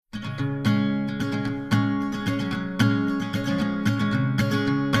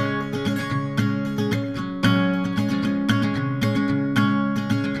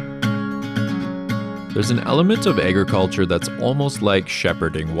There's an element of agriculture that's almost like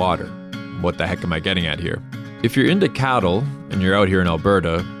shepherding water. What the heck am I getting at here? If you're into cattle and you're out here in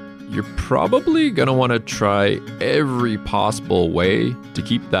Alberta, you're probably going to want to try every possible way to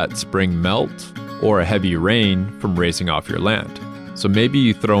keep that spring melt or a heavy rain from racing off your land. So maybe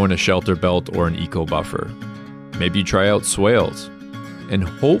you throw in a shelter belt or an eco buffer. Maybe you try out swales. And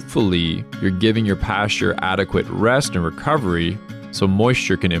hopefully you're giving your pasture adequate rest and recovery so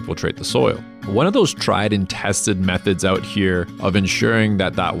moisture can infiltrate the soil. One of those tried and tested methods out here of ensuring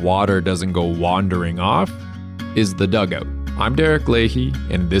that that water doesn't go wandering off is the dugout. I'm Derek Leahy,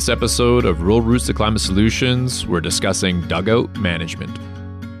 and in this episode of Rural Roots to Climate Solutions, we're discussing dugout management.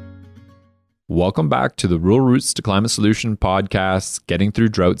 Welcome back to the Rural Roots to Climate Solution podcast's Getting Through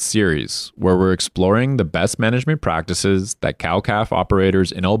Drought series, where we're exploring the best management practices that cow-calf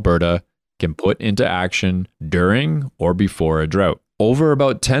operators in Alberta can put into action during or before a drought. Over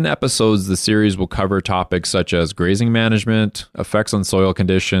about 10 episodes, the series will cover topics such as grazing management, effects on soil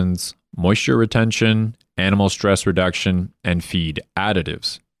conditions, moisture retention, animal stress reduction, and feed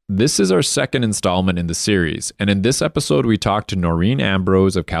additives. This is our second installment in the series, and in this episode we talked to Noreen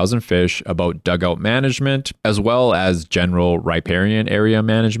Ambrose of Cows and Fish about dugout management, as well as general riparian area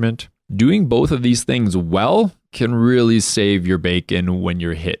management. Doing both of these things well can really save your bacon when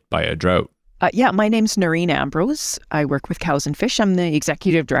you're hit by a drought. My name's Noreen Ambrose. I work with Cows and Fish. I'm the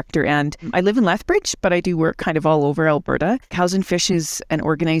executive director, and I live in Lethbridge, but I do work kind of all over Alberta. Cows and Fish is an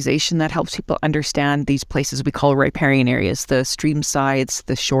organization that helps people understand these places we call riparian areas, the stream sides,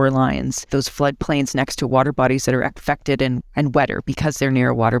 the shorelines, those floodplains next to water bodies that are affected and wetter because they're near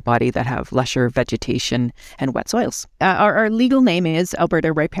a water body that have lesser vegetation and wet soils. Our legal name is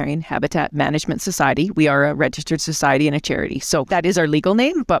Alberta Riparian Habitat Management Society. We are a registered society and a charity. So that is our legal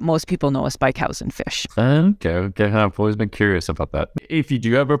name, but most people know us by Cows and Fish. Okay. I've always been curious about that. If you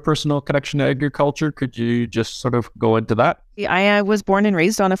do have a personal connection to agriculture, could you just sort of go into that? I was born and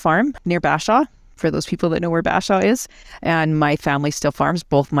raised on a farm near Bashaw, for those people that know where Bashaw is. And my family still farms.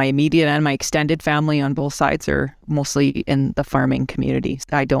 Both my immediate and my extended family on both sides are mostly in the farming community.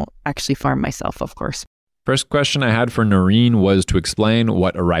 I don't actually farm myself, of course. First question I had for Noreen was to explain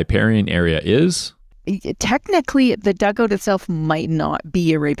what a riparian area is. Technically, the dugout itself might not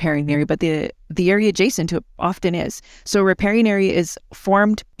be a riparian area, but the area adjacent to it often is. So a riparian area is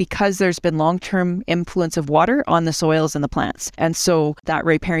formed because there's been long-term influence of water on the soils and the plants. And so that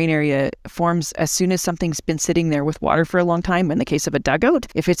riparian area forms as soon as something's been sitting there with water for a long time. In the case of a dugout,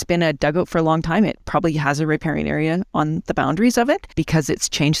 if it's been a dugout for a long time, it probably has a riparian area on the boundaries of it because it's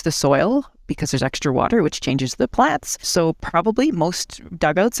changed the soil, because there's extra water, which changes the plants. So probably most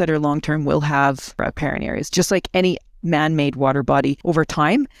dugouts that are long-term will have riparian areas, just like any man-made water body over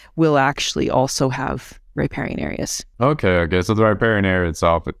time will actually also have riparian areas. Okay. So the riparian area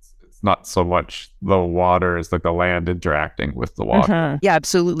itself, it's not so much the water as like the land interacting with the water. Mm-hmm. Yeah,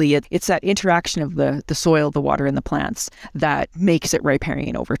 absolutely. It's that interaction of the soil, the water, and the plants that makes it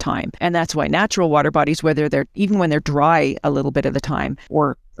riparian over time. And that's why natural water bodies, whether they're even when they're dry a little bit of the time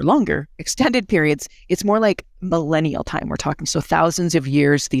or longer, extended periods, it's more like millennial time we're talking. So thousands of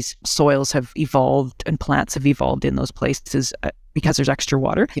years, these soils have evolved and plants have evolved in those places because there's extra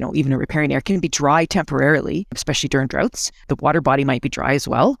water. Even a riparian area can be dry temporarily, especially during droughts. The water body might be dry as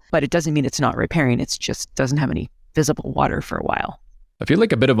well, but it doesn't mean it's not riparian. It's just doesn't have any visible water for a while. I feel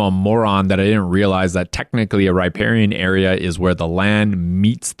like a bit of a moron that I didn't realize that technically a riparian area is where the land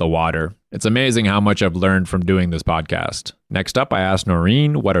meets the water. It's amazing how much I've learned from doing this podcast. Next up, I asked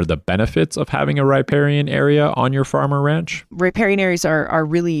Noreen, what are the benefits of having a riparian area on your farm or ranch? Riparian areas are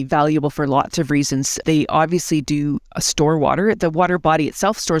really valuable for lots of reasons. They obviously do store water. The water body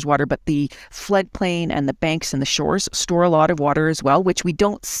itself stores water, but the floodplain and the banks and the shores store a lot of water as well, which we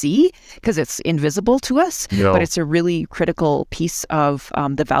don't see because it's invisible to us. No. But it's a really critical piece of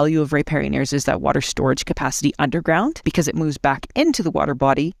the value of riparian areas is that water storage capacity underground because it moves back into the water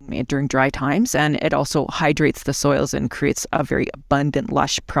body during dry times, and it also hydrates the soils and creates a very abundant,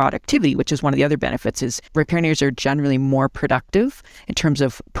 lush productivity, which is one of the other benefits is riparian areas are generally more productive in terms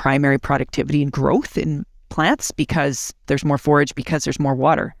of primary productivity and growth in plants because there's more forage, because there's more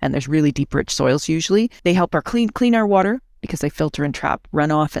water, and there's really deep, rich soils usually. They help clean our water because they filter and trap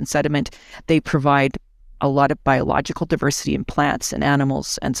runoff and sediment. They provide a lot of biological diversity in plants and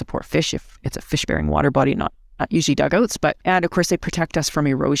animals and support fish if it's a fish-bearing water body, not usually dugouts, and of course they protect us from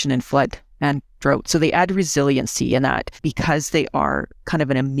erosion and flood and drought. So they add resiliency in that because they are kind of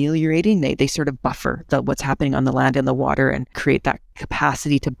an ameliorating, they sort of buffer what's happening on the land and the water and create that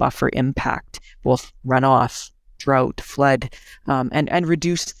capacity to buffer impact, both runoff, drought, flood, and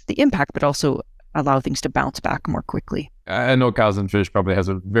reduce the impact, but also allow things to bounce back more quickly. I know Cows and Fish probably has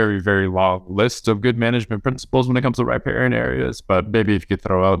a very, very long list of good management principles when it comes to riparian areas, but maybe if you could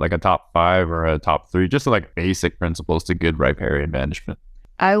throw out like a top 5 or a top 3, just like basic principles to good riparian management.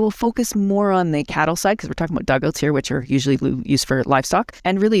 I will focus more on the cattle side because we're talking about dugouts here, which are usually used for livestock.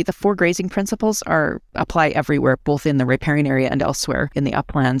 And really, the 4 grazing principles apply everywhere, both in the riparian area and elsewhere in the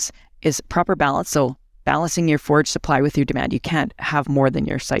uplands, is proper balance. So balancing your forage supply with your demand. You can't have more than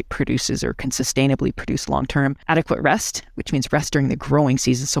your site produces or can sustainably produce long-term. Adequate rest, which means rest during the growing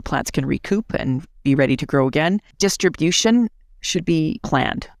season so plants can recoup and be ready to grow again. Distribution should be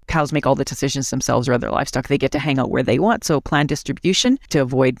planned. Cows make all the decisions themselves, or other livestock. They get to hang out where they want. So plan distribution to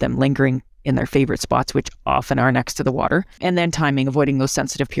avoid them lingering in their favorite spots, which often are next to the water. And then timing, avoiding those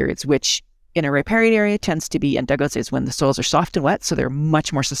sensitive periods, which in a riparian area tends to be, and dugouts, is when the soils are soft and wet. So they're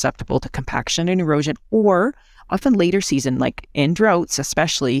much more susceptible to compaction and erosion, or often later season, like in droughts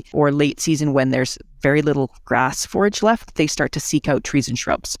especially, or late season when there's very little grass forage left, they start to seek out trees and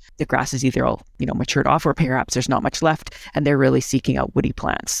shrubs. The grass is either all, matured off, or perhaps there's not much left, and they're really seeking out woody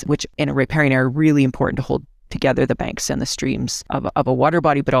plants, which in a riparian area are really important to hold together the banks and the streams of a water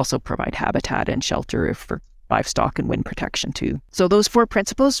body, but also provide habitat and shelter for livestock and wind protection too. So those 4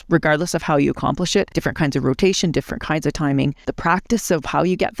 principles, regardless of how you accomplish it, different kinds of rotation, different kinds of timing, the practice of how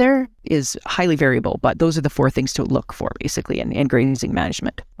you get there is highly variable, but those are the 4 things to look for basically in grazing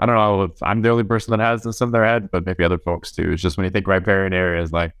management. I don't know if I'm the only person that has this in their head, but maybe other folks too. It's just when you think riparian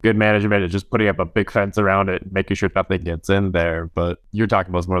areas, like good management is just putting up a big fence around it, making sure nothing gets in there. But you're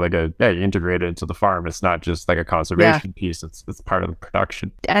talking about more like you integrate it into the farm. It's not just like a conservation piece. It's part of the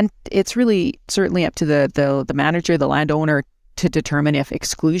production. And it's really certainly up to the manager, the landowner, to determine if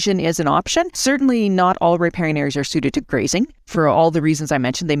exclusion is an option. Certainly not all riparian areas are suited to grazing. For all the reasons I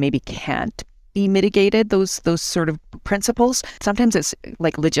mentioned, they maybe can't be mitigated, those sort of principles. Sometimes it's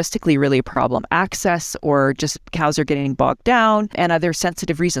like logistically really a problem. Access, or just cows are getting bogged down, and other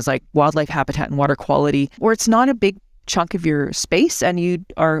sensitive reasons like wildlife habitat and water quality, or it's not a big chunk of your space and you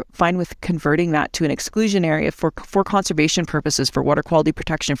are fine with converting that to an exclusion area for conservation purposes, for water quality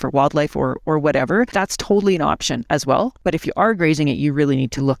protection, for wildlife or whatever. That's totally an option as well. But if you are grazing it, you really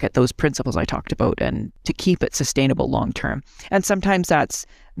need to look at those principles I talked about and to keep it sustainable long term. And sometimes that's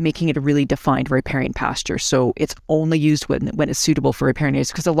making it a really defined riparian pasture. So it's only used when it's suitable for riparian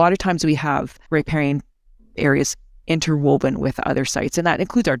areas, because a lot of times we have riparian areas interwoven with other sites, and that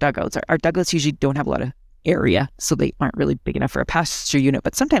includes our dugouts. Our dugouts usually don't have a lot of area, so they aren't really big enough for a pasture unit.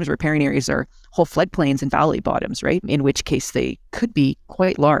 But sometimes riparian areas are whole floodplains and valley bottoms, right? In which case they could be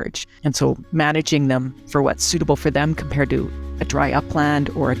quite large. And so managing them for what's suitable for them compared to a dry upland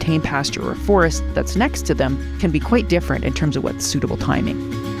or a tame pasture or a forest that's next to them can be quite different in terms of what's suitable timing.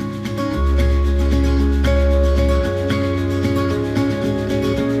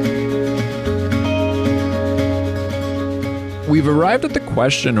 We've arrived at the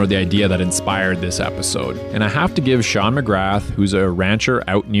question or the idea that inspired this episode, and I have to give Sean McGrath, who's a rancher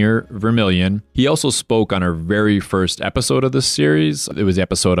out near Vermilion. He also spoke on our very first episode of this series. It was the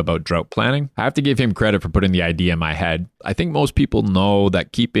episode about drought planning. I have to give him credit for putting the idea in my head. I think most people know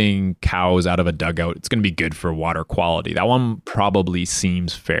that keeping cows out of a dugout, it's going to be good for water quality. That one probably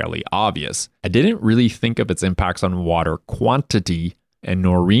seems fairly obvious. I didn't really think of its impacts on water quantity, and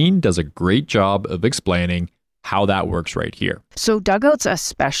Noreen does a great job of explaining how that works right here. So dugouts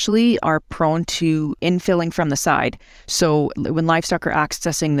especially are prone to infilling from the side. So when livestock are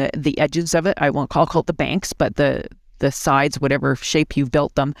accessing the edges of it, I won't call it the banks, but the sides, whatever shape you've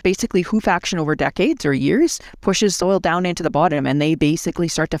built them, basically hoof action over decades or years pushes soil down into the bottom and they basically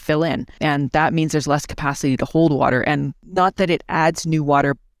start to fill in. And that means there's less capacity to hold water. And not that it adds new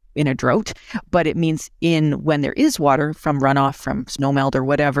water in a drought, but it means when there is water from runoff, from snowmelt or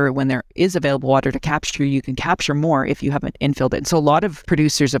whatever, when there is available water to capture, you can capture more if you haven't infilled it. And so a lot of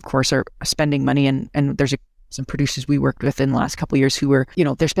producers, of course, are spending money, and there's some producers we worked with in the last couple of years who were,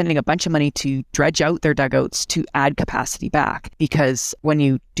 they're spending a bunch of money to dredge out their dugouts to add capacity back, because when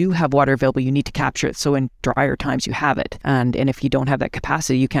you do have water available, you need to capture it. So in drier times, you have it. And if you don't have that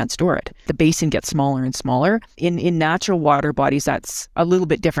capacity, you can't store it. The basin gets smaller and smaller. In natural water bodies, that's a little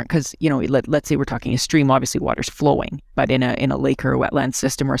bit different because, let's say we're talking a stream, obviously water's flowing. But in a lake or a wetland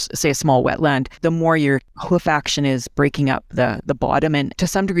system, or say a small wetland, the more your hoof action is breaking up the bottom. And to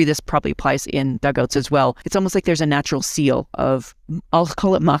some degree, this probably applies in dugouts as well. It's almost like there's a natural seal of, I'll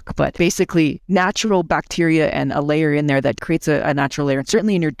call it muck, but basically natural bacteria and a layer in there that creates a natural layer. And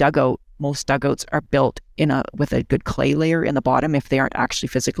certainly in your dugout, most dugouts are built with a good clay layer in the bottom. If they aren't actually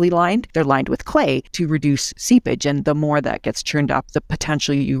physically lined, they're lined with clay to reduce seepage. And the more that gets churned up, the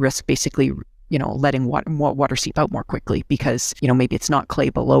potential you risk basically letting water seep out more quickly because, maybe it's not clay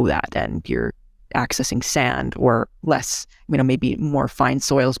below that and you're accessing sand or less, maybe more fine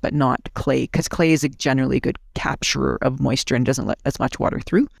soils, but not clay, because clay is generally a good capturer of moisture and doesn't let as much water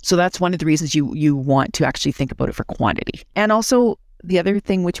through. So that's one of the reasons you want to actually think about it for quantity. And also, the other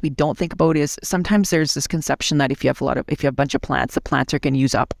thing which we don't think about is sometimes there's this conception that if you have a bunch of plants, the plants are going to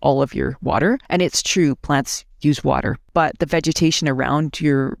use up all of your water. And it's true, plants use water, but the vegetation around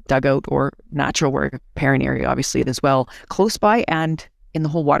your dugout or natural riparian area, obviously as well, close by and in the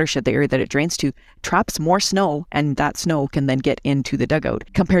whole watershed, the area that it drains to, traps more snow, and that snow can then get into the dugout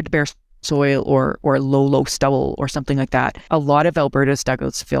compared to bare soil or low stubble or something like that. A lot of Alberta's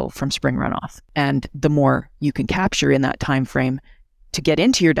dugouts fill from spring runoff, and the more you can capture in that time frame to get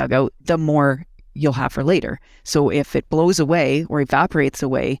into your dugout, the more you'll have for later. So if it blows away or evaporates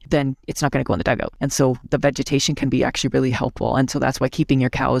away, then it's not going to go in the dugout. And so the vegetation can be actually really helpful. And so that's why keeping your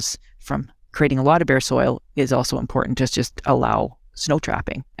cows from creating a lot of bare soil is also important, to just allow snow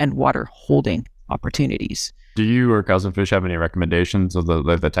trapping and water holding opportunities. Do you or Cousin Fish have any recommendations of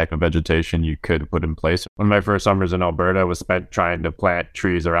the type of vegetation you could put in place? One of my first summers in Alberta was spent trying to plant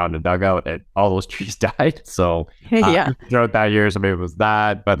trees around a dugout, and all those trees died. So throughout that year, so maybe it was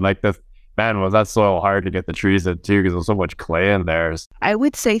that, but was that soil hard to get the trees in too, because there's so much clay in there. I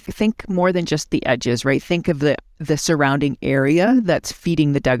would say think more than just the edges, right? Think of the surrounding area that's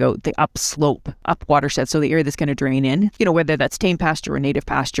feeding the dugout, the upslope, up watershed. So the area that's going to drain in, whether that's tame pasture or native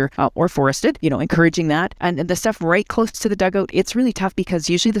pasture or forested, encouraging that. And the stuff right close to the dugout, it's really tough because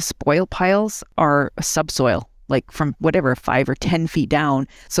usually the spoil piles are subsoil, like from 5 or 10 feet down.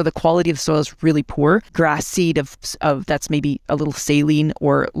 So the quality of the soil is really poor. Grass seed of that's maybe a little saline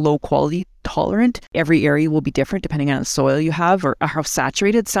or low quality tolerant. Every area will be different depending on the soil you have or how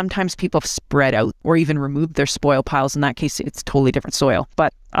saturated. Sometimes people have spread out or even removed their spoil piles. In that case, it's totally different soil.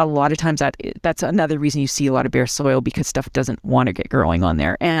 But a lot of times that's another reason you see a lot of bare soil, because stuff doesn't want to get growing on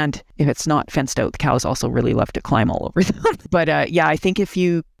there. And if it's not fenced out, the cows also really love to climb all over them. But I think if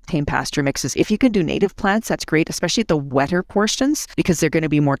you tame pasture mixes, if you can do native plants, that's great, especially the wetter portions, because they're going to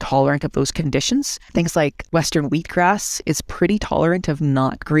be more tolerant of those conditions. Things like western wheatgrass is pretty tolerant of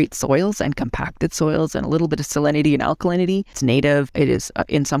not great soils and compacted soils and a little bit of salinity and alkalinity. It's native. It is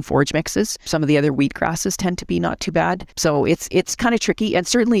in some forage mixes. Some of the other wheat grasses tend to be not too bad. So it's kind of tricky. And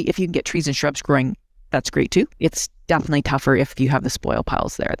certainly if you can get trees and shrubs growing, that's great too. It's definitely tougher if you have the spoil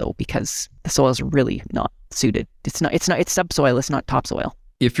piles there though, because the soil is really not suited. It's subsoil. It's not topsoil.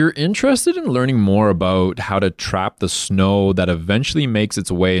 If you're interested in learning more about how to trap the snow that eventually makes its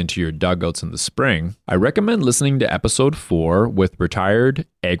way into your dugouts in the spring, I recommend listening to episode 4 with retired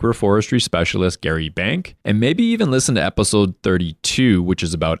agroforestry specialist Gary Bank, and maybe even listen to episode 32, which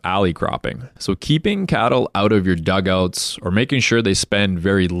is about alley cropping. So keeping cattle out of your dugouts or making sure they spend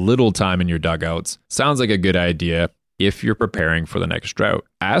very little time in your dugouts sounds like a good idea if you're preparing for the next drought.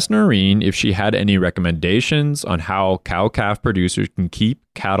 Ask Noreen if she had any recommendations on how cow-calf producers can keep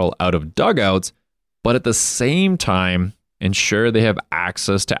cattle out of dugouts, but at the same time, ensure they have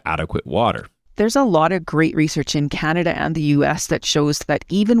access to adequate water. There's a lot of great research in Canada and the US that shows that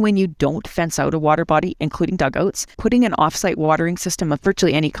even when you don't fence out a water body, including dugouts, putting an offsite watering system of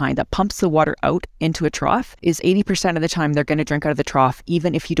virtually any kind that pumps the water out into a trough is 80% of the time they're going to drink out of the trough,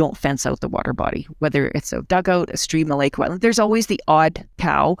 even if you don't fence out the water body, whether it's a dugout, a stream, a lake, wetland. There's always the odd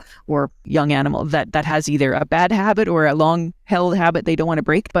cow or young animal that has either a bad habit or a long-held habit they don't want to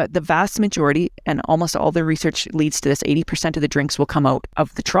break. But the vast majority, and almost all the research leads to this, 80% of the drinks will come out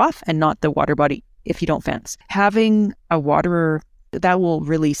of the trough and not the water body if you don't fence. Having a waterer, that will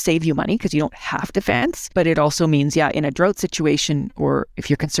really save you money because you don't have to fence. But it also means, in a drought situation, or if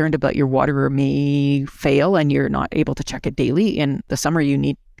you're concerned about your waterer may fail and you're not able to check it daily, in the summer you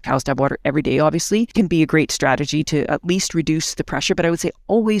need cows to have water every day, obviously, can be a great strategy to at least reduce the pressure. But I would say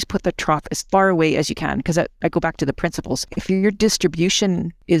always put the trough as far away as you can, because I go back to the principles. If your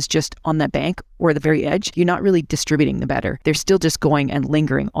distribution is just on the bank or the very edge, you're not really distributing the better. They're still just going and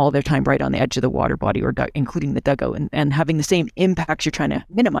lingering all their time right on the edge of the water body, or including the dugout, and having the same impacts you're trying to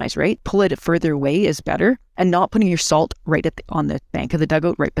minimize, right? Pull it further away is better. And not putting your salt right on the bank of the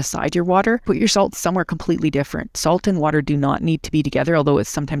dugout, right beside your water. Put your salt somewhere completely different. Salt and water do not need to be together, although it's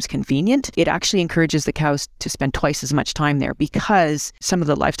sometimes convenient. It actually encourages the cows to spend twice as much time there, because some of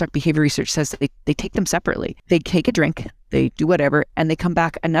the livestock behavior research says that they take them separately. They take a drink, they do whatever, and they come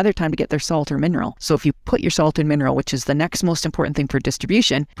back another time to get their salt or mineral. So if you put your salt and mineral, which is the next most important thing for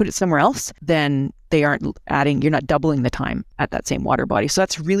distribution, put it somewhere else, then you're not doubling the time at that same water body. So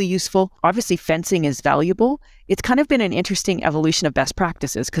that's really useful. Obviously, fencing is valuable. It's kind of been an interesting evolution of best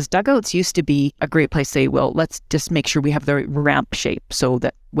practices, because dugouts used to be a great place to say, well, let's just make sure we have the ramp shape so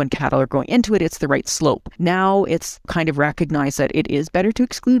that when cattle are going into it, it's the right slope. Now it's kind of recognized that it is better to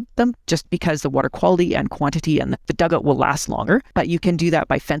exclude them just because the water quality and quantity and the dugout will last longer. But you can do that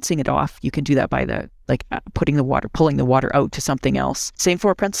by fencing it off. You can do that by pulling the water out to something else. Same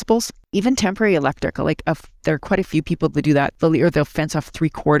for principles. Even temporary electric, there are quite a few people that do that. They'll fence off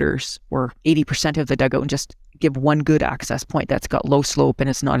 3/4 or 80% of the dugout and just give one good access point that's got low slope and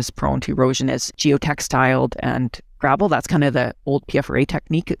is not as prone to erosion as geotextiled and gravel. That's kind of the old PFRA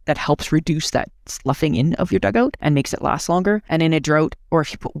technique that helps reduce that sloughing in of your dugout and makes it last longer. And in a drought, or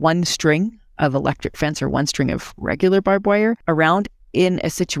if you put one string of electric fence or one string of regular barbed wire around in a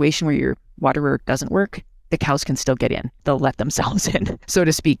situation where your waterer doesn't work, the cows can still get in. They'll let themselves in, so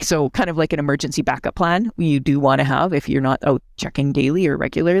to speak. So kind of like an emergency backup plan you do want to have if you're not out checking daily or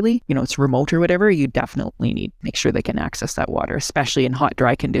regularly, it's remote or whatever, you definitely need to make sure they can access that water, especially in hot,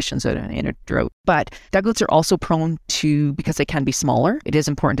 dry conditions in a drought. But dugouts are also prone to, because they can be smaller, it is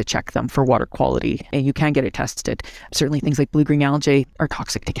important to check them for water quality, and you can get it tested. Certainly things like blue-green algae are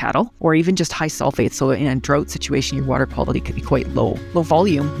toxic to cattle, or even just high sulfates. So in a drought situation, your water quality could be quite low. Low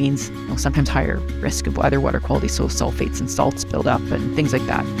volume means sometimes higher risk of other water quality, so sulfates and salts build up and things like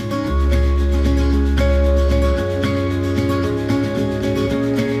that.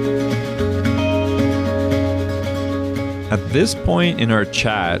 At this point in our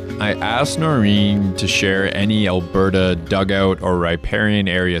chat, I asked Noreen to share any Alberta dugout or riparian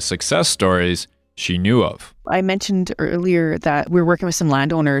area success stories she knew of. I mentioned earlier that we're working with some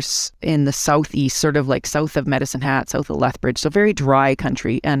landowners in the southeast, sort of like south of Medicine Hat, south of Lethbridge, so very dry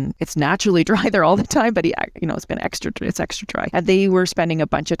country, and it's naturally dry there all the time, but it's extra dry. And they were spending a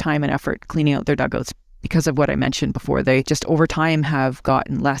bunch of time and effort cleaning out their dugouts because of what I mentioned before. They just over time have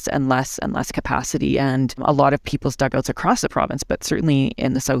gotten less and less and less capacity, and a lot of people's dugouts across the province, but certainly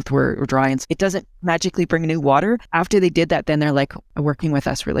in the south were dry, and it doesn't magically bring new water. After they did that, then they're like working with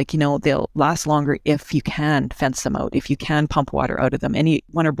us. We're like, they'll last longer if you can fence them out, if you can pump water out of them, any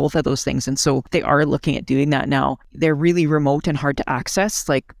one or both of those things. And so they are looking at doing that now. They're really remote and hard to access,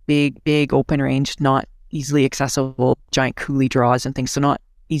 like big open range, not easily accessible, giant coulee draws and things. So not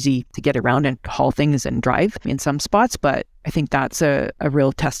easy to get around and haul things and drive in some spots, but I think that's a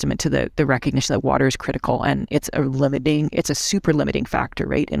real testament to the recognition that water is critical, and it's a super limiting factor,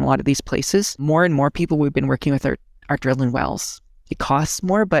 right? In a lot of these places, more and more people we've been working with are drilling wells. It costs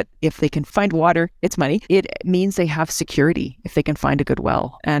more, but if they can find water, it's money. It means they have security if they can find a good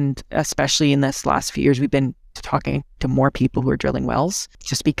well. And especially in this last few years, we've been talking to more people who are drilling wells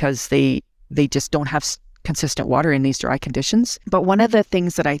just because they just don't have consistent water in these dry conditions. But one of the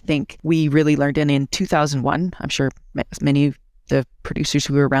things that I think we really learned in 2001, I'm sure many of the producers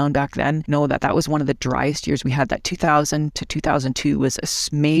who were around back then know that was one of the driest years we had. That 2000 to 2002 was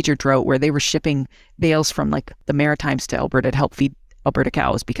a major drought where they were shipping bales from like the Maritimes to Alberta to help feed Alberta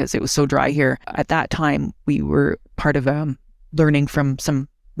cows because it was so dry here. At that time, we were part of learning from some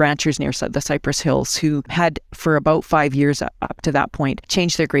ranchers near the Cypress Hills who had for about 5 years up to that point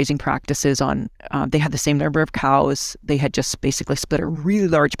changed their grazing practices on they had the same number of cows. They had just basically split a really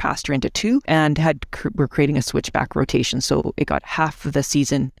large pasture into two and were creating a switchback rotation, so it got half of the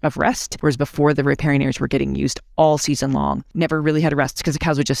season of rest, whereas before the riparian areas were getting used all season long. Never really had a rest because the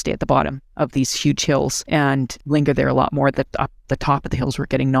cows would just stay at the bottom of these huge hills and linger there a lot more. Up the top of the hills were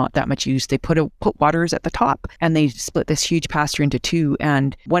getting not that much used. They put waters at the top and they split this huge pasture into two,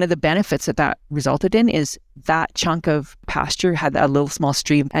 and one of the benefits that resulted in is that chunk of pasture had a little small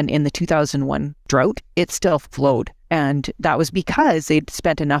stream, and in the 2001 drought, it still flowed. And that was because they'd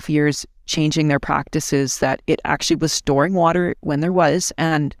spent enough years changing their practices that it actually was storing water when there was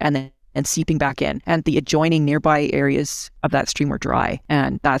and then seeping back in. And the adjoining nearby areas of that stream were dry.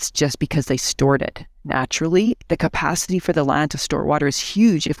 And that's just because they stored it naturally. The capacity for the land to store water is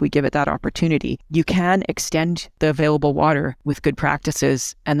huge if we give it that opportunity. You can extend the available water with good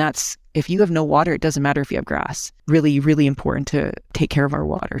practices. And that's, if you have no water, it doesn't matter if you have grass. Really, really important to take care of our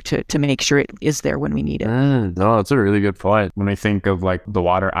water, to make sure it is there when we need it. No, that's a really good point. When I think of like the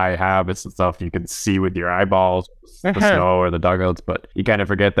water I have, it's the stuff you can see with your eyeballs, the snow or the dugouts, but you kind of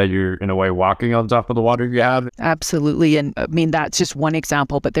forget that you're in a way walking on top of the water you have. Absolutely. And I mean, that's just one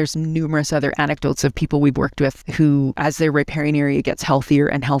example, but there's numerous other anecdotes of people we've worked with who, as their riparian area gets healthier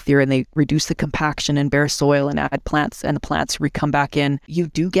and healthier and they reduce the compaction and bare soil and add plants and the plants come back in, you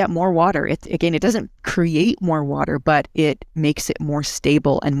do get more water. It doesn't create more water, but it makes it more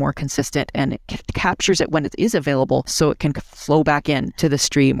stable and more consistent, and it captures it when it is available so it can flow back in to the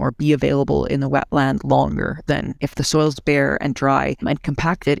stream or be available in the wetland longer than if the soil's bare and dry and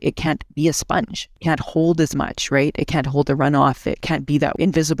compacted. It can't be a sponge. It can't hold as much, right? It can't hold the runoff. It can't be that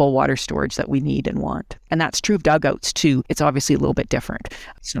invisible water storage that we need and want. And that's true of dugouts too. It's obviously a little bit different.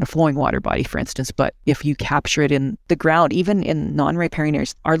 It's not a flowing water body, for instance, but if you capture it in the ground, even in non-riparian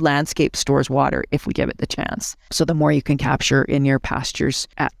areas, our landscape stores water if we give it the chance. So the more you can capture in your pastures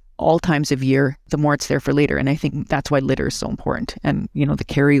at all times of year, the more it's there for later. And I think that's why litter is so important. And, the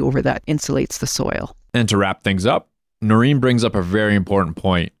carryover that insulates the soil. And to wrap things up, Noreen brings up a very important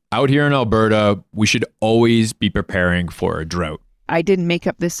point. Out here in Alberta, we should always be preparing for a drought. I didn't make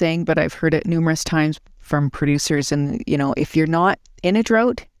up this saying, but I've heard it numerous times from producers. And, if you're not in a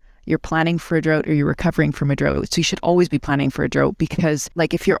drought, you're planning for a drought or you're recovering from a drought. So you should always be planning for a drought, because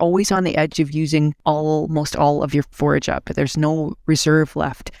if you're always on the edge of using almost all of your forage up, there's no reserve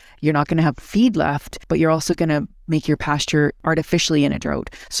left, you're not going to have feed left, but you're also going to make your pasture artificially in a drought.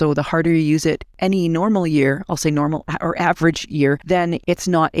 So the harder you use it any normal year, I'll say normal or average year, then it's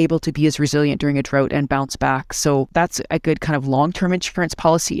not able to be as resilient during a drought and bounce back. So that's a good kind of long-term insurance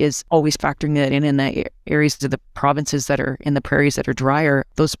policy, is always factoring that in the areas of the provinces that are in the prairies that are drier.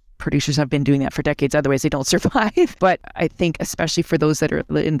 Those producers have been doing that for decades. Otherwise, they don't survive. But I think especially for those that are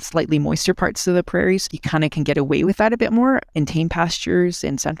in slightly moister parts of the prairies, you kind of can get away with that a bit more. In tame pastures,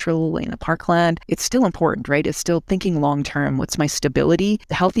 in central, in the parkland, it's still important, right? It's still thinking long term. What's my stability?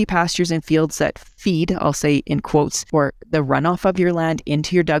 The healthy pastures and fields that feed, I'll say in quotes, or the runoff of your land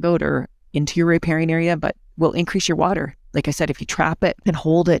into your dugout or into your riparian area, but will increase your water. Like I said, if you trap it and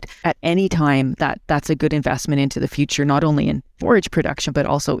hold it at any time, that's a good investment into the future, not only in forage production, but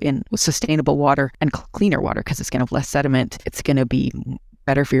also in sustainable water and cleaner water, because it's going to have less sediment. It's going to be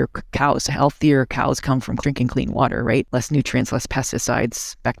better for your cows. Healthier cows come from drinking clean water, right? Less nutrients, less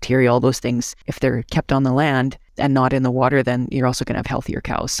pesticides, bacteria, all those things. If they're kept on the land and not in the water, then you're also going to have healthier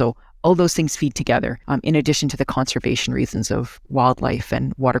cows. So all those things feed together, in addition to the conservation reasons of wildlife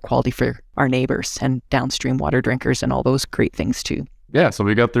and water quality for our neighbors and downstream water drinkers and all those great things too. Yeah, so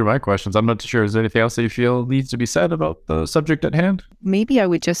we got through my questions. I'm not sure, is there anything else that you feel needs to be said about the subject at hand? Maybe I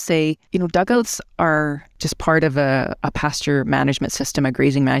would just say, dugouts are just part of a pasture management system, a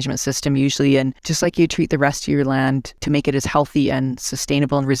grazing management system usually. And just like you treat the rest of your land to make it as healthy and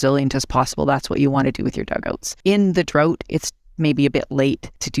sustainable and resilient as possible, that's what you want to do with your dugouts. In the drought, it's maybe a bit late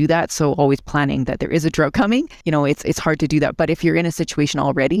to do that. So always planning that there is a drought coming. It's hard to do that. But if you're in a situation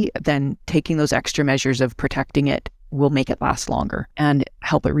already, then taking those extra measures of protecting it will make it last longer and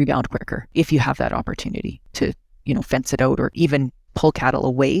help it rebound quicker if you have that opportunity to, fence it out or even pull cattle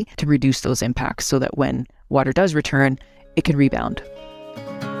away to reduce those impacts so that when water does return, it can rebound.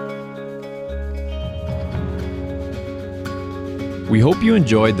 We hope you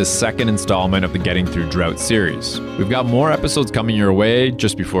enjoyed the second installment of the Getting Through Drought series. We've got more episodes coming your way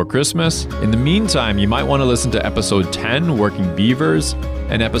just before Christmas. In the meantime, you might want to listen to episode 10, Working Beavers,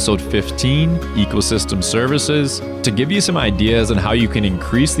 and episode 15, Ecosystem Services, to give you some ideas on how you can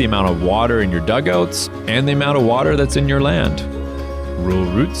increase the amount of water in your dugouts and the amount of water that's in your land. Rural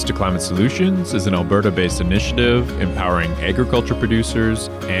Roots to Climate Solutions is an Alberta-based initiative empowering agriculture producers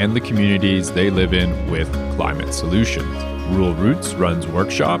and the communities they live in with climate solutions. Rural Roots runs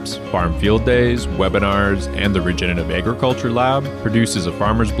workshops, farm field days, webinars, and the Regenerative Agriculture Lab, produces a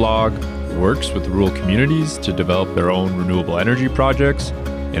farmer's blog, works with rural communities to develop their own renewable energy projects,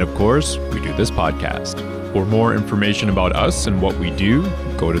 and of course, we do this podcast. For more information about us and what we do,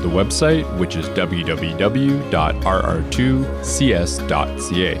 go to the website, which is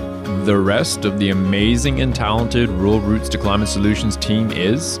www.rr2cs.ca. The rest of the amazing and talented Rural Roots to Climate Solutions team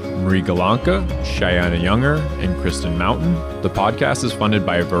is Marie Galanka, Cheyenne Younger, and Kristen Mountain. The podcast is funded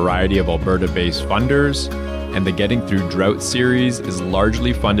by a variety of Alberta-based funders, and the Getting Through Drought series is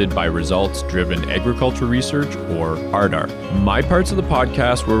largely funded by Results-Driven Agriculture Research, or RDAR. My parts of the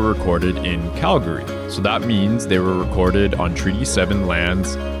podcast were recorded in Calgary, so that means they were recorded on Treaty 7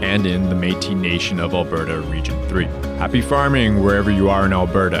 lands and in the Métis Nation of Alberta Region 3. Happy farming wherever you are in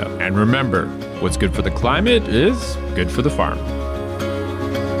Alberta, and remember, what's good for the climate is good for the farm.